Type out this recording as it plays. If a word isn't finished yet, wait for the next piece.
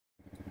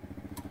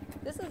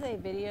This is a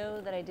video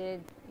that I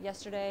did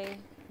yesterday,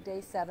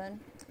 day 7,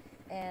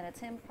 and it's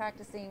him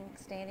practicing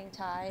standing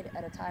tied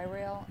at a tie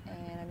rail,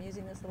 and I'm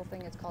using this little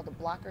thing. It's called the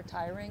blocker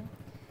tie ring,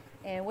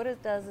 and what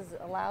it does is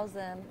it allows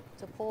them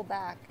to pull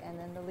back, and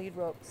then the lead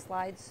rope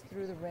slides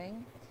through the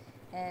ring,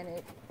 and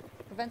it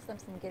prevents them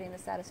from getting the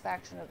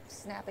satisfaction of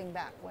snapping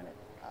back when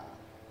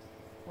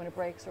it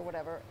breaks or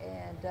whatever.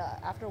 And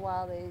after a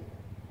while, they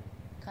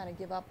kind of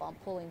give up on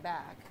pulling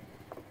back.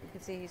 You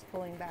can see he's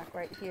pulling back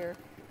right here.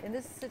 In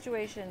this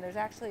situation, there's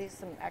actually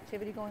some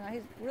activity going on.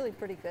 He's really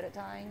pretty good at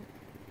tying,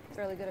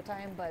 fairly good at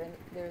tying, but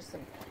there's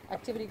some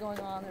activity going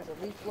on. There's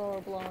a leaf blower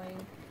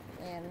blowing,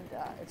 and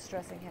it's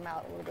stressing him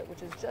out a little bit,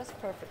 which is just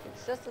perfect.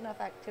 It's just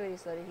enough activity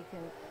so that he can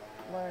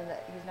learn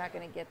that he's not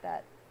going to get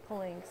that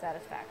pulling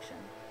satisfaction.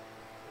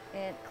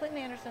 And Clinton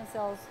Anderson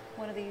sells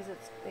one of these.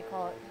 He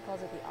calls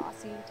it the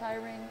Aussie tie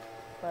ring,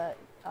 but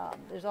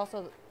there's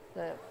also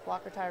the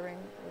blocker tie ring,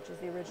 which is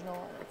the original,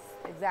 and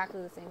it's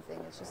exactly the same thing.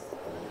 It's just a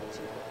little bit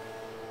cheaper.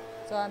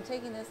 So I'm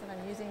taking this and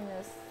I'm using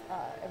this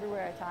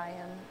everywhere I tie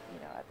him,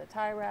 at the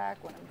tie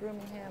rack, when I'm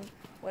grooming him,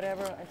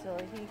 whatever, until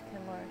he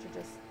can learn to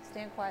just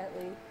stand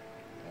quietly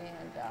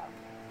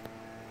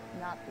and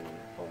not be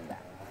pulling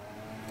back.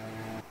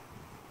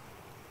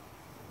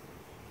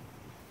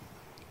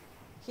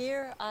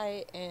 Here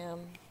I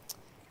am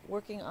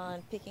working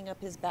on picking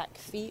up his back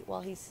feet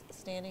while he's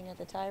standing at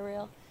the tie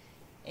rail,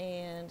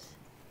 and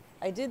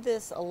I did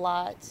this a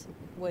lot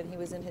when he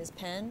was in his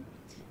pen,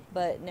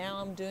 but now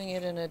I'm doing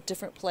it in a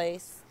different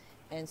place,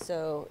 and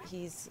so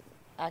he's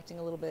acting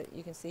a little bit,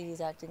 you can see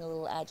he's acting a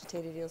little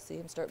agitated. You'll see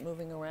him start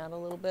moving around a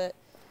little bit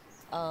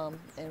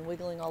and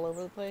wiggling all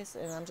over the place,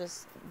 and I'm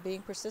just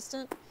being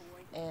persistent,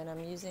 and I'm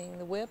using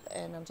the whip,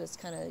 and I'm just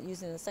kind of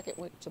using the second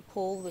whip to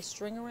pull the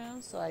string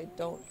around so I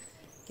don't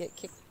get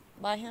kicked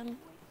by him,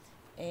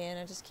 and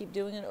I just keep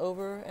doing it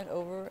over and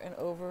over and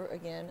over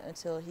again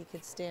until he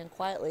could stand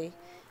quietly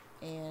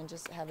and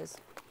just have his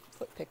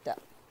foot picked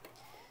up.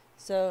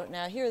 So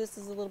now here, this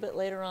is a little bit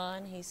later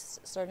on. He's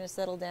starting to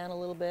settle down a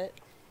little bit,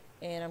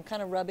 and I'm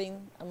kind of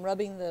rubbing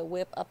the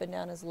whip up and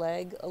down his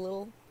leg a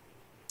little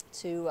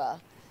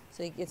so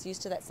he gets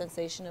used to that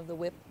sensation of the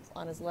whip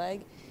on his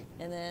leg,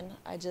 and then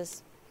I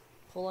just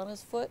pull on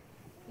his foot,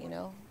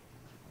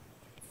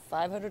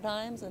 500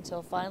 times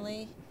until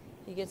finally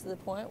he gets to the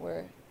point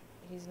where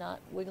he's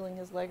not wiggling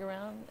his leg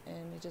around,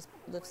 and he just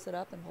lifts it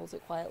up and holds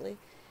it quietly.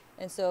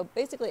 And so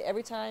basically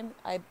every time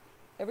I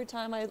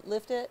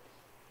lift it,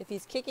 if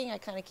he's kicking, I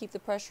kind of keep the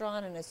pressure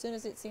on, and as soon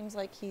as it seems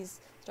like he's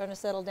starting to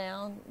settle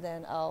down,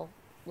 then I'll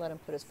let him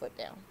put his foot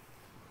down.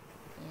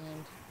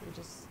 And we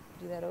just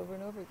do that over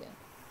and over again.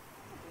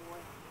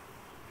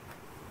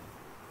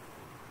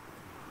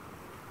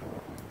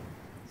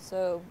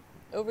 So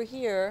over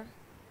here,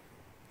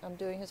 I'm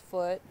doing his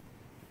foot,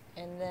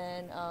 and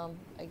then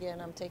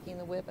again, I'm taking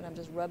the whip and I'm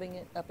just rubbing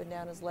it up and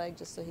down his leg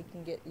just so he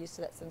can get used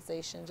to that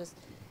sensation. Just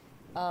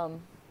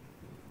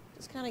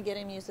kind of get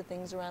him used to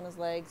things around his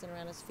legs and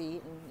around his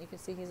feet, and you can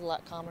see he's a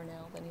lot calmer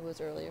now than he was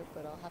earlier,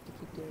 but I'll have to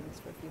keep doing this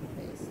for a few more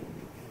days.